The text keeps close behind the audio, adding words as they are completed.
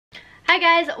Hi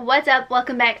guys, what's up?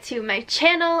 Welcome back to my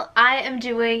channel. I am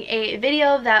doing a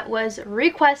video that was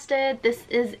requested. This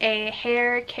is a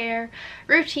hair care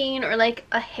routine, or like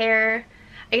a hair,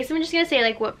 I guess I'm just gonna say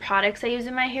like what products I use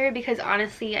in my hair, because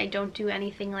honestly I don't do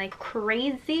anything like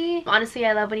crazy. Honestly,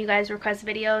 I love when you guys request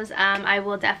videos. I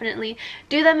will definitely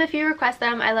do them if you request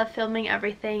them. I love filming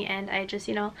everything, and I just,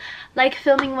 you know, like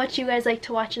filming what you guys like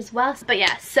to watch as well. But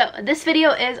yeah, so this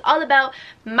video is all about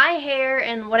my hair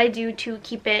and what I do to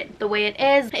keep it the way it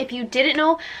is. If you didn't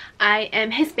know, I am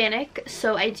Hispanic,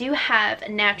 so I do have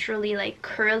naturally like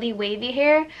curly wavy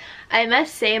hair. I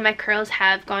must say my curls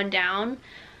have gone down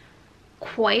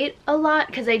quite a lot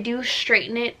because I do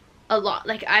straighten it a lot.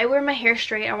 Like, I wear my hair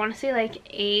straight, I want to say like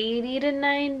 80 to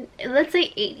 9, let's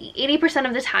say 80%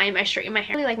 of the time I straighten my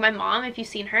hair. Like my mom, if you've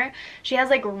seen her, she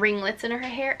has like ringlets in her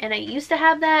hair, and I used to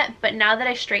have that, but now that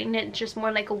I straighten it, it's just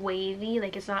more like a wavy,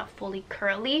 like it's not fully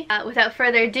curly. Without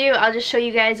further ado, I'll just show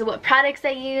you guys what products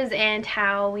I use and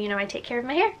how, you know, I take care of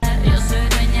my hair.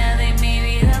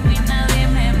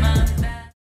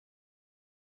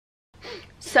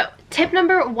 So, tip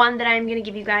number one that I'm going to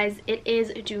give you guys, it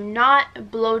is do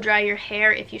not blow dry your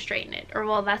hair if you straighten it. Or,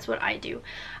 well, that's what I do.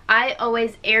 I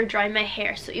always air dry my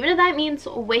hair. So even if that means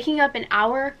waking up an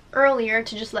hour earlier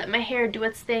to just let my hair do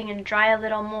its thing and dry a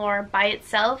little more by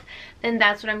itself, then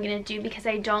that's what I'm going to do, because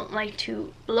I don't like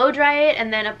to blow dry it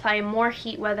and then apply more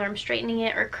heat whether I'm straightening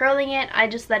it or curling it. I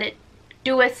just let it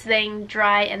do its thing,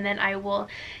 dry, and then I will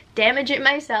damage it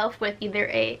myself with either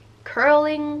a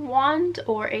curling wand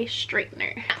or a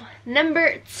straightener.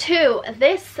 Number two,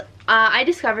 this I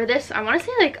discovered this, I want to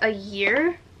say like a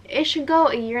year-ish ago,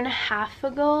 a year and a half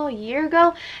ago, a year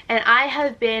ago, and I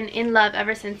have been in love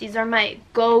ever since. These are my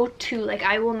go-to, like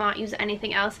I will not use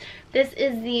anything else. This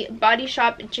is the Body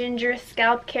Shop Ginger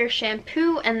Scalp Care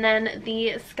Shampoo, and then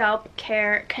the Scalp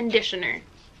Care Conditioner.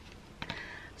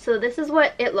 So this is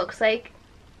what it looks like.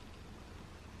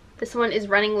 This one is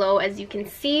running low, as you can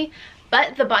see.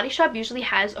 But the Body Shop usually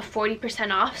has a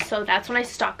 40% off, so that's when I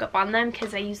stock up on them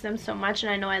because I use them so much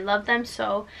and I know I love them.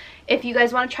 So if you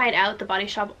guys want to try it out, the Body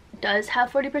Shop does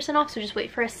have 40% off, so just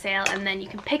wait for a sale and then you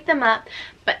can pick them up.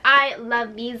 But I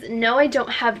love these. No, I don't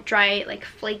have dry, like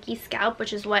flaky scalp,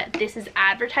 which is what this is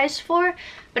advertised for,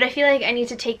 but I feel like I need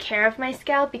to take care of my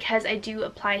scalp because I do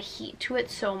apply heat to it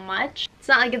so much. It's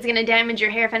not like it's gonna damage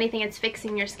your hair. If anything, it's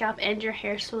fixing your scalp and your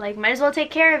hair, so like might as well take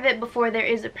care of it before there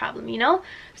is a problem, you know?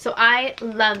 So I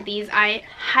love these. I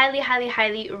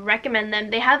highly recommend them.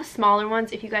 They have smaller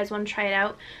ones if you guys want to try it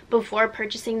out before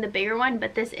purchasing the bigger one,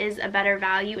 but this is a better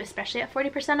value, especially at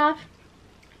 40% off.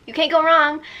 You can't go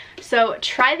wrong. So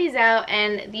try these out,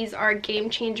 and these are game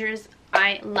changers.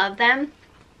 I love them.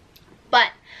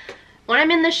 But when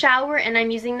I'm in the shower and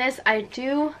I'm using this, I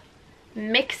do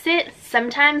mix it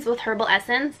sometimes with herbal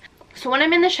essence. So when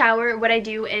I'm in the shower, what I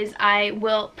do is I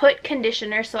will put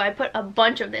conditioner. So I put a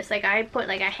bunch of this, like I put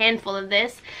like a handful of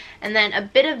this, and then a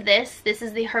bit of this. This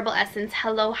is the Herbal Essence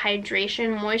Hello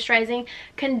Hydration Moisturizing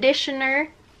Conditioner.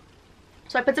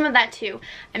 So I put some of that too.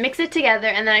 I mix it together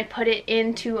and then I put it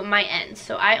into my ends.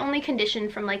 So I only condition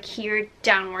from like here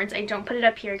downwards. I don't put it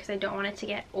up here because I don't want it to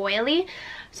get oily.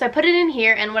 So I put it in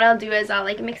here, and what I'll do is I'll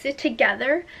like mix it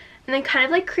together and then kind of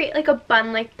like create like a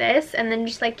bun like this, and then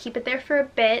just like keep it there for a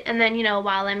bit. And then, you know,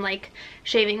 while I'm like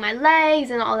shaving my legs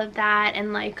and all of that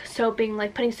and like soaping,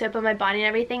 like putting soap on my body and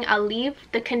everything, I'll leave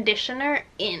the conditioner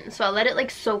in. So I'll let it like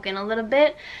soak in a little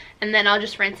bit, and then I'll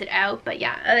just rinse it out. But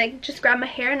yeah, I like just grab my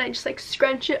hair and I just like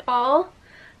scrunch it all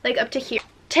like up to here.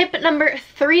 Tip number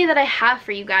three that I have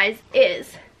for you guys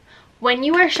is when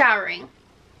you are showering,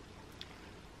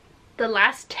 the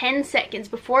last 10 seconds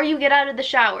before you get out of the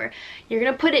shower, you're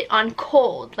gonna put it on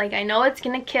cold. Like, I know it's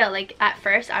gonna kill. Like at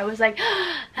first I was like,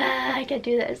 I can't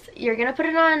do this. You're gonna put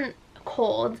it on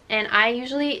cold, and I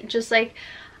usually just like,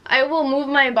 I will move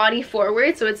my body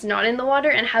forward so it's not in the water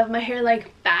and have my hair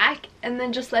like back, and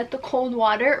then just let the cold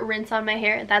water rinse on my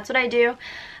hair. That's what I do.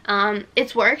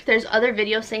 It's worked. There's other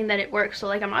videos saying that it works, so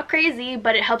like I'm not crazy,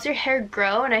 but it helps your hair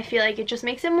grow, and I feel like it just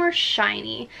makes it more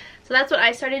shiny. So that's what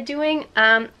I started doing.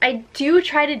 I do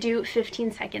try to do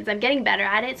 15 seconds. I'm getting better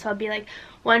at it, so I'll be like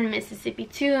 1 Mississippi,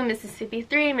 2 Mississippi,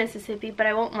 3 Mississippi, but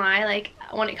I won't lie, like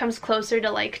when it comes closer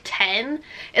to like 10,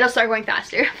 it'll start going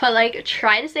faster. But like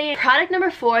try to say it. Product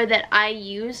number 4 that I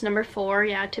use, number 4,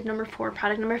 yeah, tip number 4,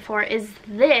 product number 4 is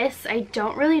this. I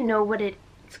don't really know what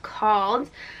it's called,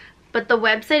 but the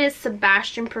website is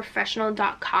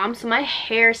sebastianprofessional.com. So my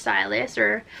hairstylist,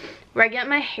 or where I get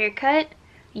my haircut,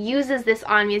 uses this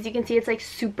on me. As you can see, it's like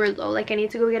super low. Like I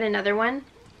need to go get another one.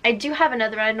 I do have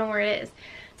another, but I don't know where it is.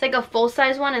 It's like a full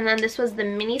size one, and then this was the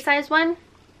mini size one.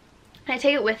 I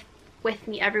take it with with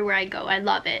me everywhere I go. I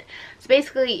love it. So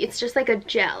basically it's just like a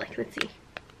gel. Like, let's see.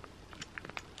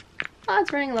 Oh,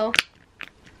 it's running low.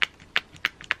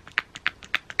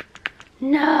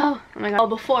 No. Oh my god. Well,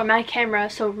 before my camera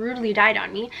so rudely died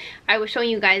on me, I was showing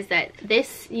you guys that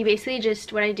this, you basically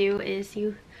just, what I do is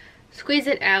you squeeze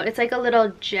it out. It's like a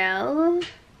little gel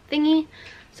thingy.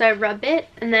 So I rub it,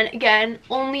 and then again,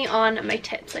 only on my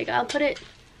tips. Like, I'll put it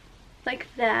like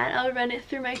that. I'll run it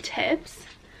through my tips.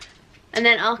 And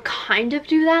then I'll kind of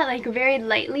do that, like, very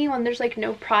lightly when there's, like,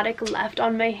 no product left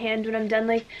on my hand when I'm done,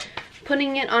 like,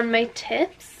 putting it on my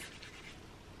tips.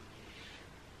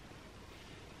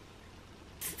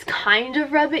 Kind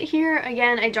of rub it here.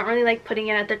 Again, I don't really like putting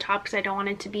it at the top because I don't want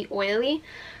it to be oily.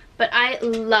 But I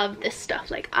love this stuff.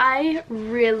 Like, I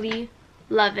really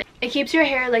love it. It keeps your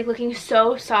hair like looking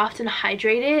so soft and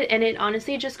hydrated, and it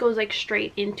honestly just goes like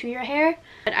straight into your hair.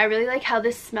 But I really like how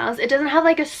this smells. It doesn't have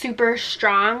like a super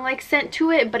strong like scent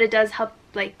to it, but it does help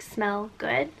like smell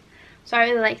good. So I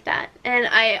really like that, and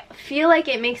I feel like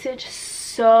it makes it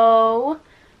so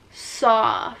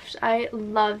soft. I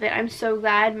love it. I'm so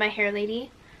glad my hair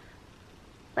lady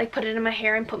like put it in my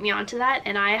hair and put me onto that,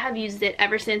 and I have used it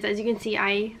ever since. As you can see,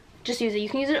 I just use it. You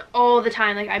can use it all the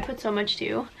time. Like, I put so much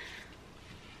too.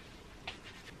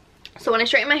 So when I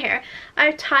straighten my hair,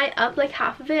 I tie up like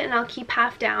half of it and I'll keep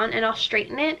half down and I'll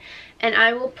straighten it, and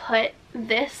I will put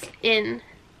this in.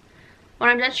 When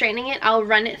I'm done straightening it, I'll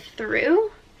run it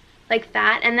through like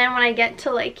that, and then when I get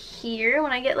to like here,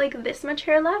 when I get like this much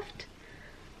hair left,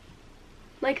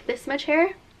 like this much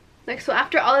hair, like, so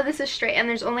after all of this is straight and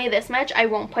there's only this much, I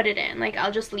won't put it in. Like,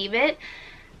 I'll just leave it.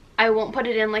 I won't put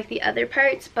it in like the other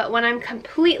parts, but when I'm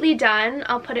completely done,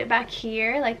 I'll put it back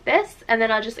here like this, and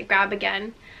then I'll just like, grab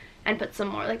again and put some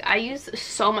more. Like, I use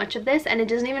so much of this, and it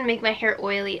doesn't even make my hair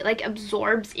oily. It like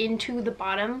absorbs into the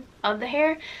bottom of the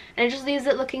hair, and it just leaves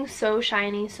it looking so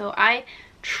shiny. So I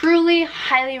truly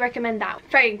highly recommend that.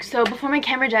 Right, so before my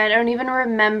camera died, I don't even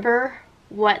remember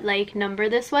what like number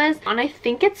this was, and I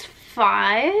think it's 5.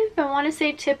 I want to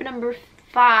say tip number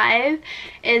 5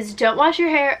 is don't wash your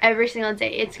hair every single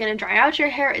day. It's gonna dry out your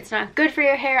hair. It's not good for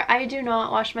your hair. I do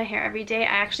not wash my hair every day. I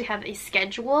actually have a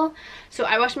schedule. So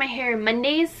I wash my hair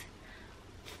Mondays,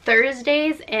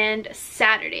 Thursdays, and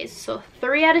Saturdays. So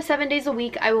 3 out of 7 days a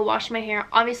week I will wash my hair.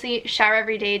 Obviously shower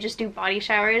every day, just do body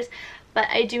showers, but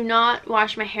I do not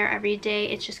wash my hair every day.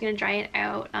 It's just gonna dry it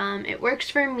out. It works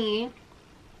for me.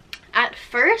 At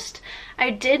first,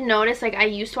 I did notice, like, I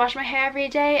used to wash my hair every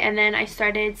day, and then I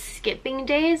started skipping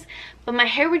days, but my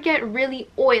hair would get really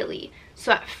oily.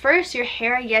 So at first, your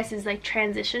hair, I guess, is like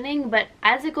transitioning, but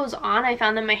as it goes on, I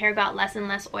found that my hair got less and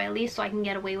less oily, so I can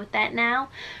get away with that now.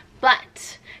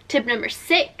 But tip number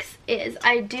 6 is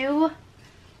I do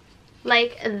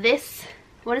like this,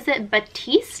 what is it,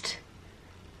 Batiste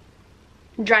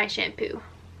dry shampoo.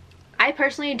 I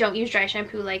personally don't use dry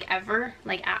shampoo like ever,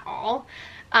 like at all.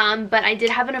 But I did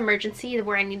have an emergency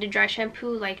where I needed dry shampoo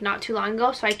like not too long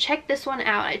ago, so I checked this one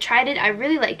out. I tried it. I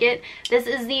really like it. This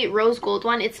is the rose gold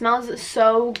one. It smells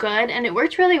so good and it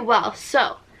works really well.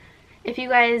 So if you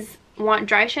guys want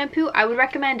dry shampoo, I would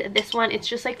recommend this one. It's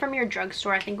just like from your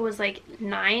drugstore. I think it was like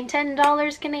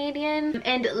 $9-10 Canadian.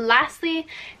 And lastly,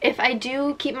 if I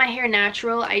do keep my hair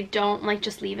natural, I don't like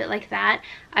just leave it like that,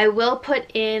 I will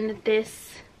put in this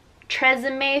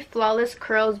Tresemme Flawless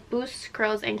Curls Boost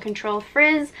Curls and Control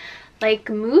Frizz like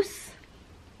mousse,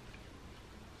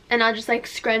 and I'll just like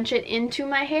scrunch it into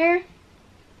my hair.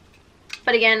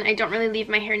 But again, I don't really leave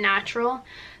my hair natural,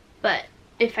 but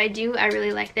if I do, I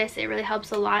really like this. It really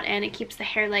helps a lot, and it keeps the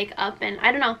hair like up, and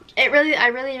I don't know, I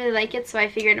really like it. So I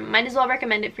figured I might as well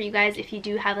recommend it for you guys. If you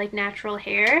do have like natural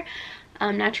hair,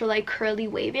 natural like curly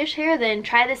wavy-ish hair, then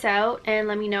try this out and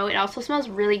let me know. It also smells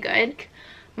really good.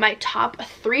 My top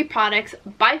 3 products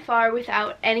by far,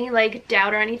 without any like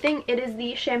doubt or anything, it is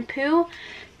the shampoo,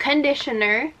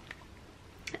 conditioner,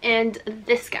 and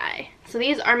this guy. So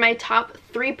these are my top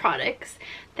 3 products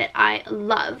that I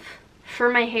love for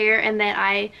my hair and that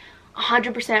I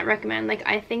 100% recommend. Like,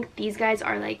 I think these guys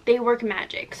are like, they work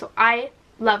magic. So I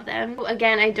love them.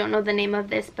 Again, I don't know the name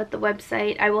of this, but the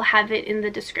website, I will have it in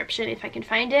the description if I can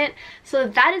find it. So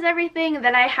that is everything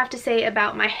that I have to say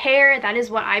about my hair. That is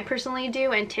what I personally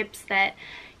do, and tips that,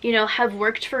 you know, have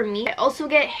worked for me. I also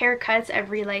get haircuts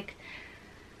every like,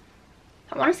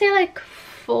 I want to say like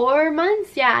 4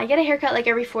 months. Yeah, I get a haircut like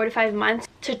every 4 to 5 months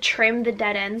to trim the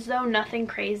dead ends though. Nothing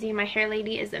crazy. My hair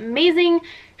lady is amazing.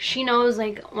 She knows,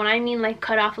 like, when I mean like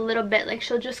cut off a little bit, like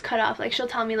she'll just cut off, like she'll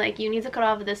tell me like you need to cut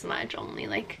off this much only.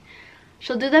 Like,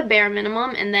 she'll do the bare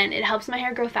minimum, and then it helps my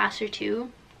hair grow faster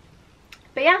too.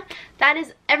 But yeah, that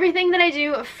is everything that I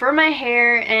do for my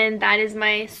hair, and that is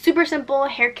my super simple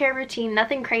hair care routine.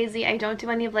 Nothing crazy. I don't do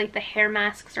any of like the hair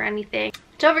masks or anything.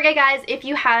 Don't forget guys, if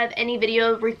you have any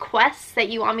video requests that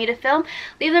you want me to film,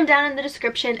 leave them down in the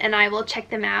description and I will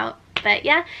check them out. But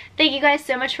yeah, thank you guys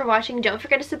so much for watching. Don't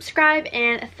forget to subscribe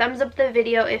and thumbs up the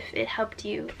video if it helped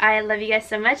you. I love you guys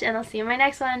so much, and I'll see you in my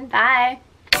next one. Bye!